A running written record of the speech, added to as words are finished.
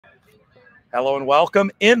Hello and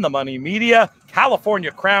welcome in the Money Media,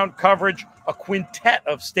 California Crown coverage, a quintet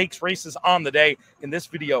of stakes races on the day. In this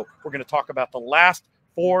video, we're going to talk about the last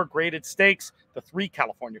 4 graded stakes, the 3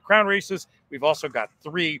 California Crown races. We've also got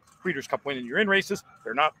 3 Breeders' Cup Win and You're In races.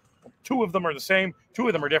 They're not, 2 of them are the same, 2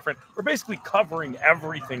 of them are different. We're basically covering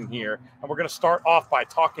everything here, and we're going to start off by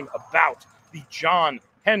talking about the John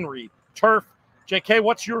Henry Turf. JK,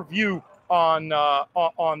 what's your view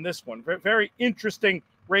on this one? Very interesting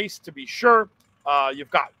race, to be sure. You've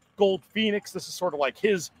got Gold Phoenix. This is sort of like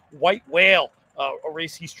his white whale, a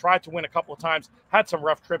race he's tried to win a couple of times, had some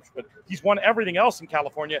rough trips, but he's won everything else in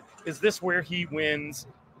California. Is this where he wins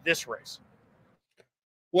this race?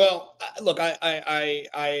 Well, look, I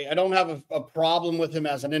don't have a problem with him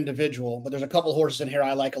as an individual, but there's a couple of horses in here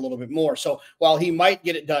I like a little bit more. So while he might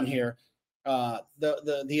get it done here,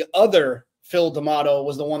 the other Phil D'Amato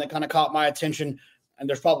was the one that kind of caught my attention. And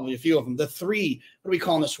there's probably a few of them. The 3, what are we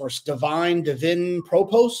calling this horse? Divine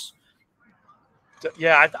Propos?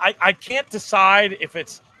 Yeah, I can't decide if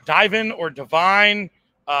it's Divine or Divine.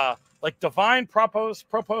 Like Divine Propos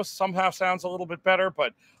somehow sounds a little bit better,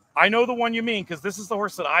 but I know the one you mean because this is the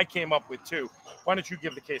horse that I came up with too. Why don't you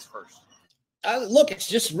give the case first? Look, it's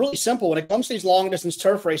just really simple. When it comes to these long-distance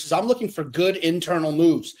turf races, I'm looking for good internal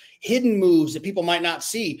moves, hidden moves that people might not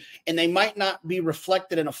see, and they might not be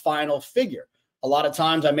reflected in a final figure. A lot of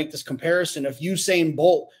times I make this comparison. If Usain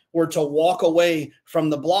Bolt were to walk away from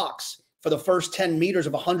the blocks for the first 10 meters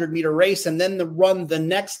of a 100-meter race and then run the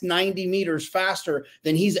next 90 meters faster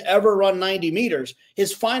than he's ever run 90 meters,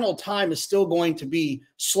 his final time is still going to be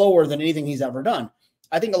slower than anything he's ever done.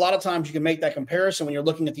 I think a lot of times you can make that comparison when you're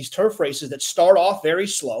looking at these turf races that start off very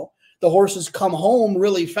slow. The horses come home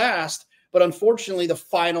really fast, but unfortunately the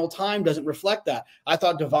final time doesn't reflect that. I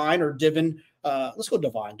thought Divine or Divin, let's go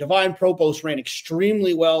Divine. Divine Propos ran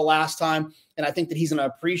extremely well last time, and I think that he's going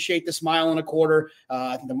to appreciate this 1.25 miles.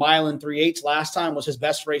 I think the 1 3/8 last time was his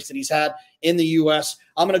best race that he's had in the U.S.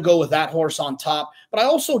 I'm going to go with that horse on top, but I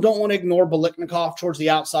also don't want to ignore Biliknikov towards the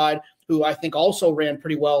outside, who I think also ran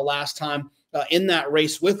pretty well last time in that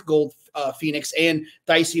race with Gold Phoenix and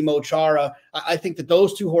Dicey Mochara. I think that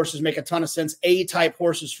those 2 horses make a ton of sense. A-type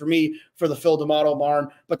horses for me for the Phil D'Amato barn,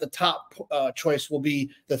 but the top choice will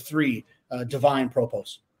be the 3. Divine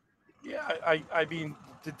Propos. Yeah, I mean,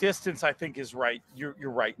 the distance I think is right. You're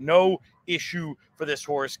right. No issue for this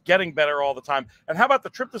horse, getting better all the time. And how about the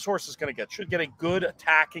trip this horse is going to get? Should get a good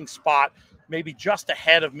attacking spot, maybe just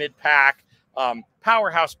ahead of mid-pack,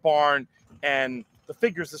 powerhouse barn, and the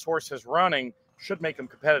figures this horse is running should make him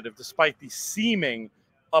competitive despite the seeming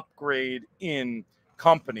upgrade in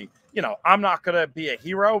company. You know, I'm not going to be a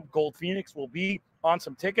hero. Gold Phoenix will be on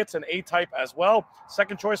some tickets, and A-type as well.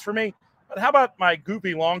 Second choice for me. But how about my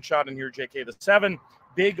goofy long shot in here, JK? The 7,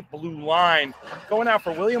 Big Blue Line. Going out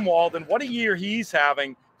for William Walden. What a year he's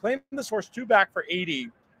having. Claiming this horse 2 back for 80.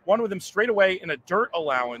 Won with him straight away in a dirt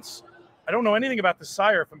allowance. I don't know anything about the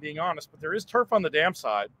sire, if I'm being honest, but there is turf on the dam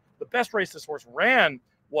side. The best race this horse ran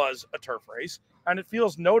was a turf race, and it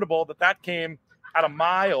feels notable that that came at a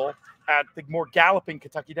mile at the more galloping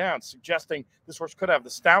Kentucky Downs, suggesting this horse could have the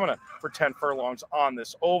stamina for 10 furlongs on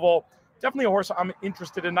this oval. Definitely a horse I'm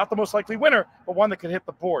interested in. Not the most likely winner, but one that could hit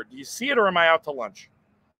the board. Do you see it, or am I out to lunch?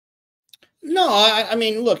 No, I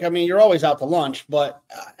mean, look, I mean, you're always out to lunch, but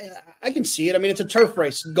I can see it. I mean, it's a turf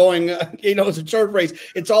race going, it's a turf race.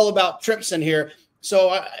 It's all about trips in here. So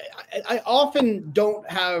I often don't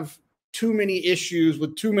have too many issues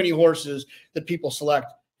with too many horses that people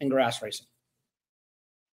select in grass racing.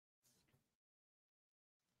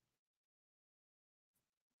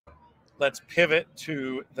 Let's pivot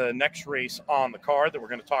to the next race on the card that we're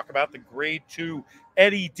going to talk about, the Grade 2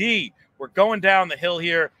 Eddie D. We're going down the hill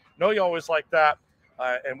here. Know you always like that.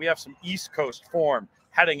 And we have some East Coast form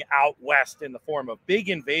heading out west in the form of Big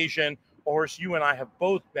Invasion, a horse you and I have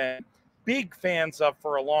both been big fans of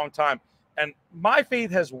for a long time. And my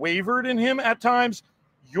faith has wavered in him at times.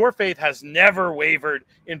 Your faith has never wavered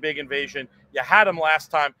in Big Invasion. You had him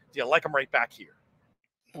last time. Do you like him right back here?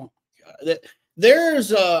 Oh, God.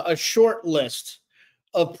 There's a short list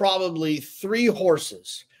of probably 3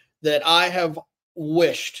 horses that I have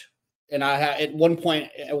wished, and I have at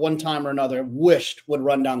one time or another wished would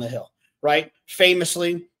run down the hill. Right?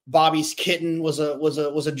 Famously, Bobby's Kitten was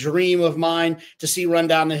a dream of mine to see run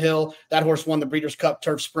down the hill. That horse won the Breeders' Cup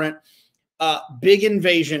Turf Sprint. Big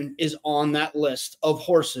Invasion is on that list of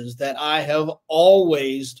horses that I have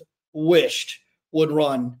always wished would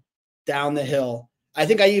run down the hill. I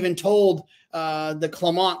think I even told the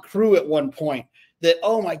Clement crew at one point that,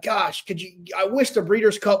 oh my gosh, I wish the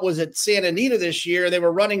Breeders' Cup was at Santa Anita this year. They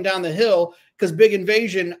were running down the hill because Big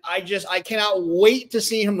Invasion, I cannot wait to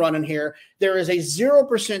see him running here. There is a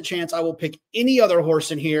 0% chance I will pick any other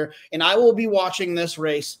horse in here, and I will be watching this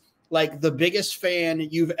race like the biggest fan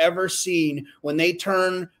you've ever seen when they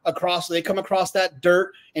come across that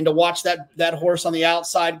dirt, and to watch that horse on the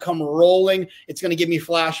outside come rolling, it's going to give me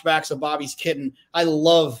flashbacks of Bobby's Kitten. I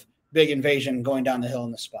love Big Invasion going down the hill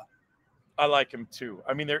in this spot. I like him too.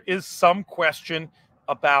 I mean, there is some question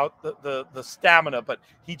about the stamina, but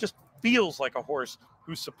he just feels like a horse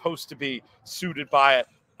who's supposed to be suited by it.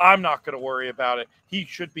 I'm not going to worry about it. He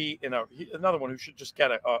should be another one who should just get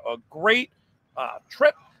a great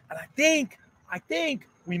trip. And I think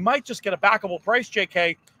we might just get a backable price,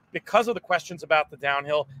 JK, because of the questions about the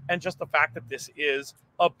downhill and just the fact that this is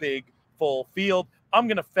a big full field. I'm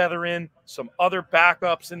going to feather in some other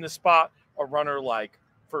backups in this spot. A runner like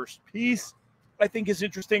First Piece, I think, is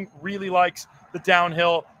interesting. Really likes the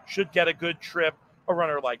downhill, should get a good trip. A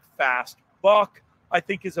runner like Fast Buck, I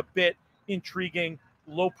think, is a bit intriguing.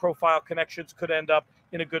 Low profile connections could end up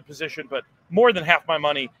in a good position, but more than half my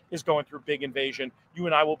money is going through Big Invasion. You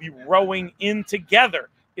and I will be rowing in together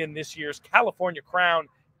in this year's California Crown,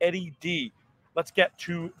 Eddie D. Let's get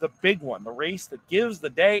to the big one, the race that gives the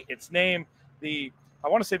day its name, I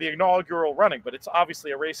want to say the inaugural running, but it's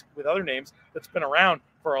obviously a race with other names that's been around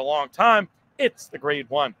for a long time. It's the Grade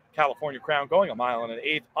 1 California Crown, going 1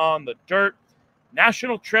 1/8 on the dirt.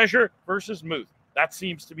 National Treasure versus Muth. That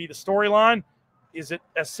seems to be the storyline. Is it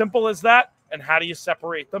as simple as that? And how do you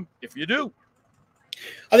separate them if you do?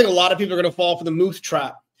 I think a lot of people are going to fall for the Muth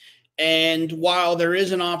trap. And while there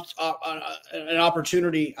is an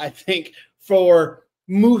opportunity, I think, for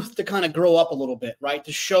Muth to kind of grow up a little bit, right?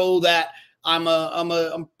 To show that I'm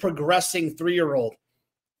progressing 3-year-old.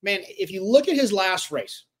 Man, if you look at his last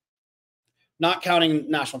race, not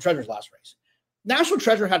counting National Treasure's last race, National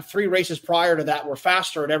Treasure had 3 races prior to that were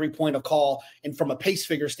faster at every point of call, and from a pace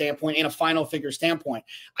figure standpoint and a final figure standpoint.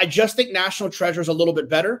 I just think National Treasure is a little bit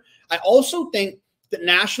better. I also think that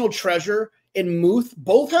National Treasure and Muth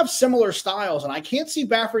both have similar styles, and I can't see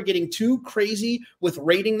Baffert getting too crazy with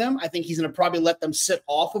rating them. I think he's going to probably let them sit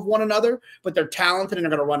off of one another, but they're talented and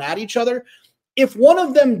they're going to run at each other. If one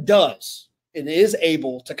of them does and is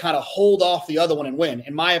able to kind of hold off the other one and win,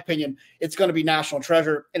 in my opinion, it's going to be National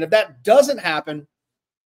Treasure. And if that doesn't happen,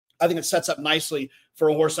 I think it sets up nicely for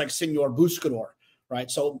a horse like Senor Buscador,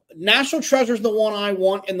 right? So National Treasure is the one I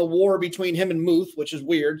want in the war between him and Muth, which is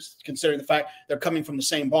weird considering the fact they're coming from the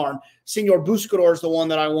same barn. Senor Buscador is the one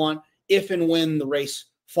that I want if and when the race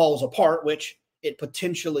falls apart, which it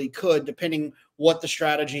potentially could, depending what the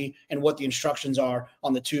strategy and what the instructions are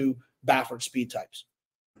on the 2 Baffert speed types.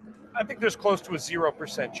 I think there's close to a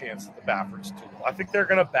 0% chance that the Bafferts do. I think they're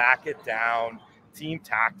going to back it down. Team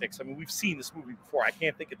tactics. I mean, we've seen this movie before. I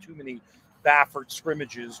can't think of too many Baffert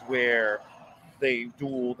scrimmages where they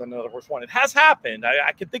dueled and another horse won. It has happened.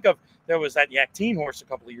 I can think of, there was that Yakteen horse a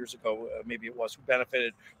couple of years ago, maybe it was, who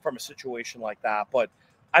benefited from a situation like that. But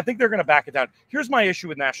I think they're going to back it down. Here's my issue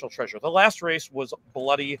with National Treasure. The last race was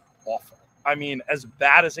bloody awful. I mean, as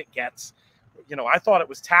bad as it gets. You know, I thought it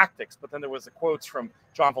was tactics, but then there was the quotes from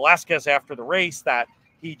John Velazquez after the race that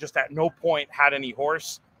he just at no point had any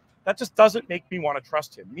horse. That just doesn't make me want to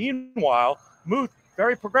trust him. Meanwhile, Muth,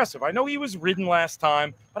 very progressive. I know he was ridden last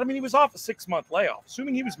time, but I mean, he was off a 6-month layoff.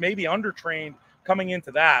 Assuming he was maybe undertrained coming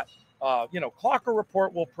into that, Clocker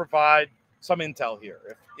Report will provide some intel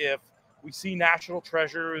here. If we see National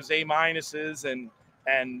Treasure as A-minuses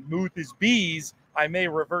and Muth is B's, I may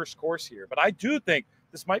reverse course here. But I do think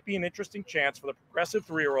this might be an interesting chance for the progressive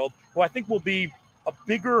 3-year-old, who I think will be a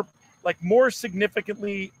bigger, more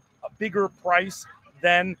significantly a bigger price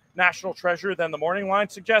than National Treasure, than the morning line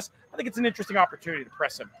suggests. I think it's an interesting opportunity to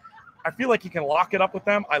press him. I feel like he can lock it up with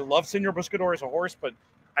them. I love Senor Buscador as a horse, but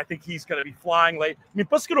I think he's going to be flying late. I mean,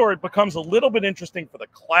 Buscador becomes a little bit interesting for the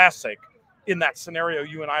Classic in that scenario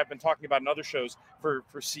you and I have been talking about in other shows for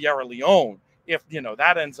Sierra Leone. If,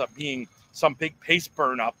 that ends up being some big pace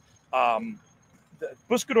burn up,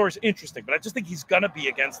 Buscador is interesting, but I just think he's going to be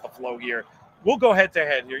against the flow here. We'll go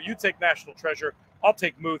head-to-head here. You take National Treasure, I'll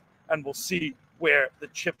take Muth, and we'll see where the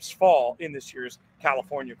chips fall in this year's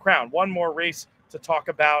California Crown. One more race to talk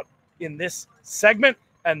about in this segment,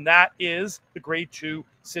 and that is the Grade 2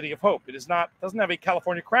 City of Hope. It doesn't have a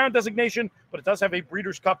California Crown designation, but it does have a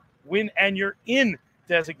Breeders' Cup win and you're in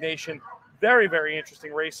designation. Very, very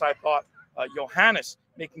interesting race, I thought. Johannes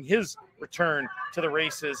making his return to the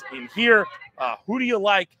races in here. Who do you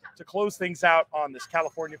like to close things out on this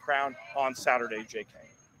California Crown on Saturday, JK?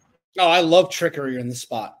 Oh, I love Trickery in the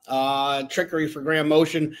spot. Trickery for Graham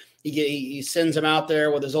Motion. He sends him out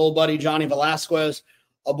there with his old buddy Johnny Velazquez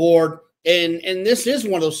aboard. And this is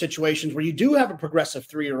one of those situations where you do have a progressive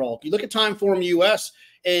 3-year-old. You look at Time Form US,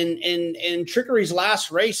 and Trickery's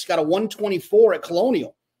last race got a 124 at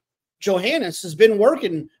Colonial. Johannes has been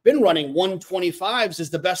running 125s is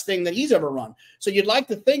the best thing that he's ever run. So you'd like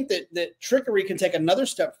to think that Trickery can take another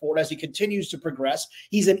step forward as he continues to progress.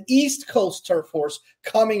 He's an East Coast turf horse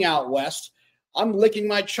coming out west. I'm licking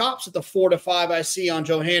my chops at the 4-5 I see on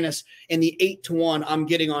Johannes, and the 8-1 I'm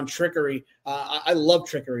getting on Trickery. I love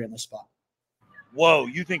Trickery in the spot. Whoa,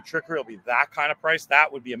 you think Trickery will be that kind of price?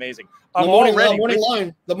 That would be amazing. The morning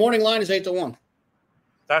line is 8-1.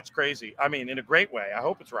 That's crazy. I mean, in a great way. I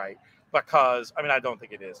hope it's right because, I mean, I don't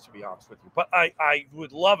think it is, to be honest with you. But I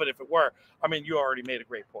would love it if it were. I mean, you already made a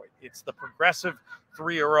great point. It's the progressive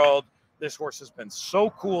 3-year-old. This horse has been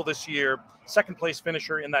so cool this year. Second place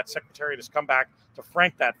finisher in that Secretariat has come back to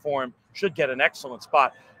frank that form. Should get an excellent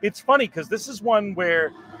spot. It's funny because this is one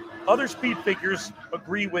where other speed figures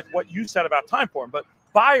agree with what you said about Time Form, but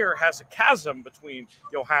Bayer has a chasm between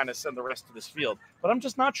Johannes and the rest of this field. But I'm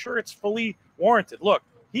just not sure it's fully warranted. Look,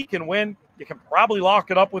 he can win. You can probably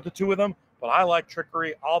lock it up with the two of them, but I like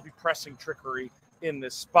Trickery. I'll be pressing Trickery in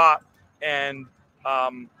this spot. And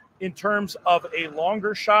in terms of a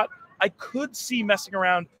longer shot, I could see messing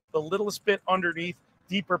around the littlest bit underneath,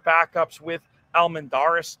 deeper backups with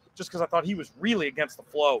Almendaris, just because I thought he was really against the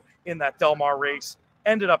flow in that Del Mar race.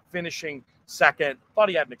 Ended up finishing second. Thought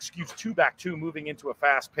he had an excuse 2-back-2 moving into a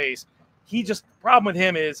fast pace. Problem with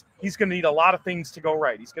him is he's going to need a lot of things to go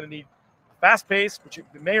right. He's going to need fast pace, which you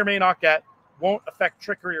may or may not get, won't affect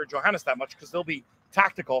Trickery or Johannes that much because they'll be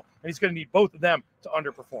tactical, and he's going to need both of them to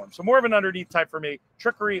underperform. So more of an underneath type for me.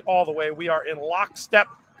 Trickery all the way. We are in lockstep.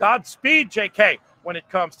 Godspeed, JK, when it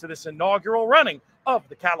comes to this inaugural running of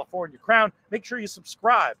the California Crown. Make sure you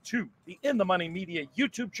subscribe to the In the Money Media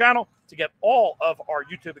YouTube channel to get all of our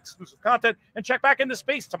YouTube exclusive content, and check back into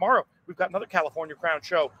space tomorrow. We've got another California Crown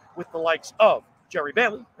show with the likes of Jerry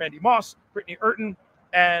Bailey, Randy Moss, Brittany Urton,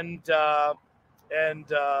 and how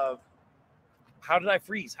did I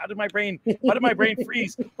freeze? How did my brain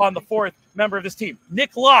freeze on the fourth member of this team?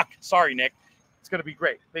 Nick Locke. Sorry, Nick. It's going to be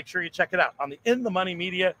great. Make sure you check it out on the In the Money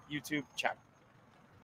Media YouTube channel.